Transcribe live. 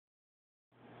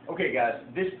Okay, guys,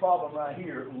 this problem right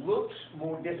here looks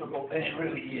more difficult than it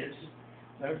really is.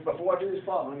 Now, before I do this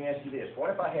problem, let me ask you this. What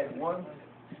if I had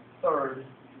 1/3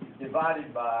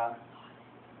 divided by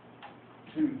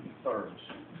 2/3? Do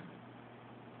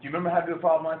you remember how to do a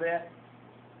problem like that?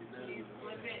 You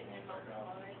flip it and then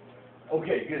multiply it.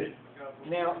 Okay, good.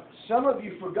 Now, some of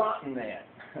you forgotten that.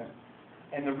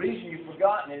 And the reason you've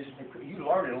forgotten is you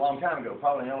learned it a long time ago,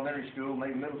 probably in elementary school,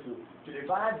 maybe middle school. To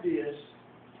divide this,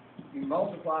 you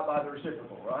multiply by the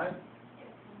reciprocal, right?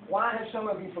 Why have some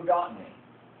of you forgotten it?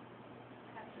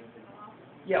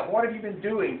 Yeah, what have you been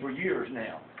doing for years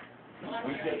now?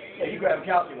 Yeah, you grab a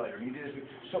calculator and you do this.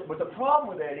 So, but the problem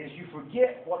with that is you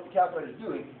forget what the calculator is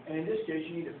doing, and in this case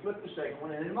you need to flip the second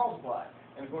one and then multiply.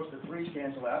 And of course the 3's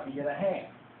cancel out and you get a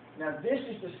half. Now this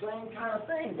is the same kind of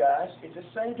thing, guys. It's the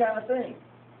same kind of thing.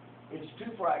 It's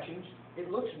two fractions.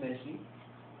 It looks messy,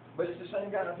 but it's the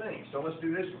same kind of thing. So let's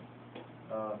do this one.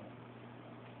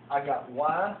 I got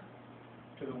y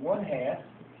to the 1/2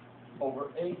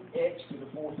 over 8x to the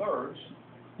 4/3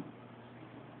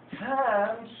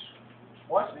 times,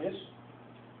 watch this,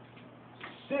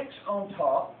 6 on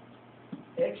top,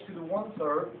 x to the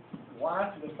 1/3, y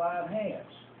to the 5/2.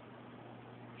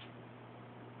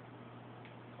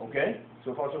 Okay?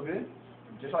 So far so good?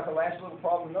 Just like the last little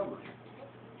problem numbers.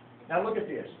 Now look at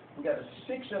this. We got a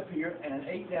 6 up here and an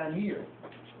 8 down here.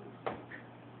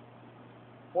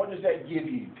 What does that give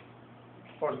you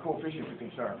as far as the coefficients are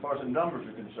concerned, as far as the numbers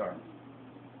are concerned?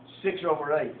 6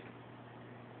 over 8.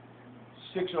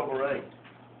 6 over 8.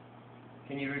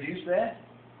 Can you reduce that?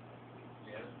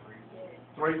 Yes,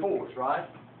 3/4, right?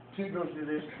 2 goes to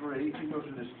this 3, 2 goes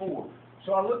to this 4.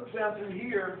 So I look down through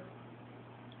here,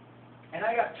 and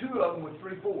I got 2 of them with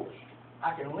 3/4.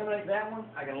 I can eliminate that one,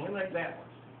 I can eliminate that one.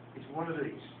 It's one of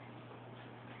these.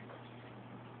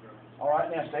 All right,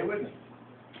 now stay with me.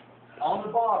 On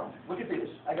the bottom, look at this.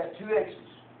 I got 2 x's.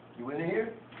 You with me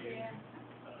here? Yeah.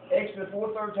 X to the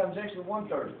 4/3 times x to the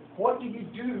 1/3. What do you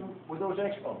do with those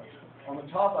exponents? On the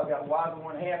top, I've got y to the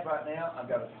 1/2 right now. I've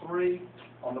got a 3.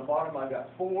 On the bottom, I've got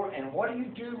 4. And what do you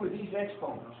do with these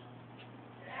exponents?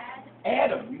 Add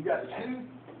them. You've got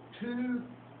two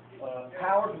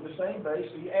powers with the same base,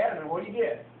 so you add them, and what do you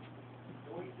get?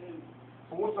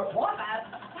 4/3. What?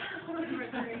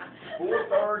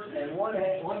 4/3 and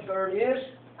 1/3 is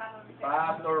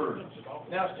 5/3.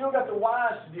 Now, I've still got the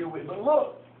y's to deal with, but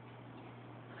look.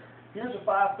 Here's a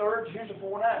 5/3, here's a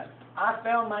 4/9. I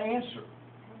found my answer.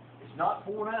 It's not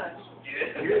 4/9.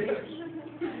 Here it is.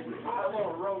 I'm on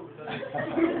a road today.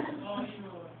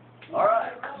 All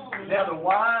right. Now the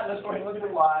y, let's go ahead and look at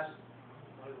the y's.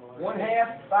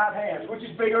 1/2, 5/2. Which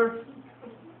is bigger?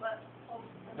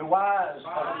 The y's.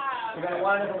 We got a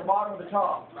line on the bottom or the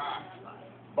top?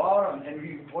 Bottom. And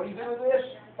what do you do with this?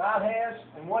 5/2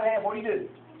 and 1/2. What do you do?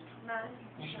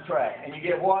 You subtract. And you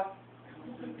get what?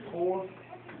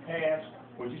 4/2,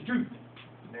 which is 2.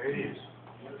 There it is.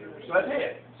 So that's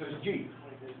it. So it's G.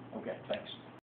 Okay, thanks.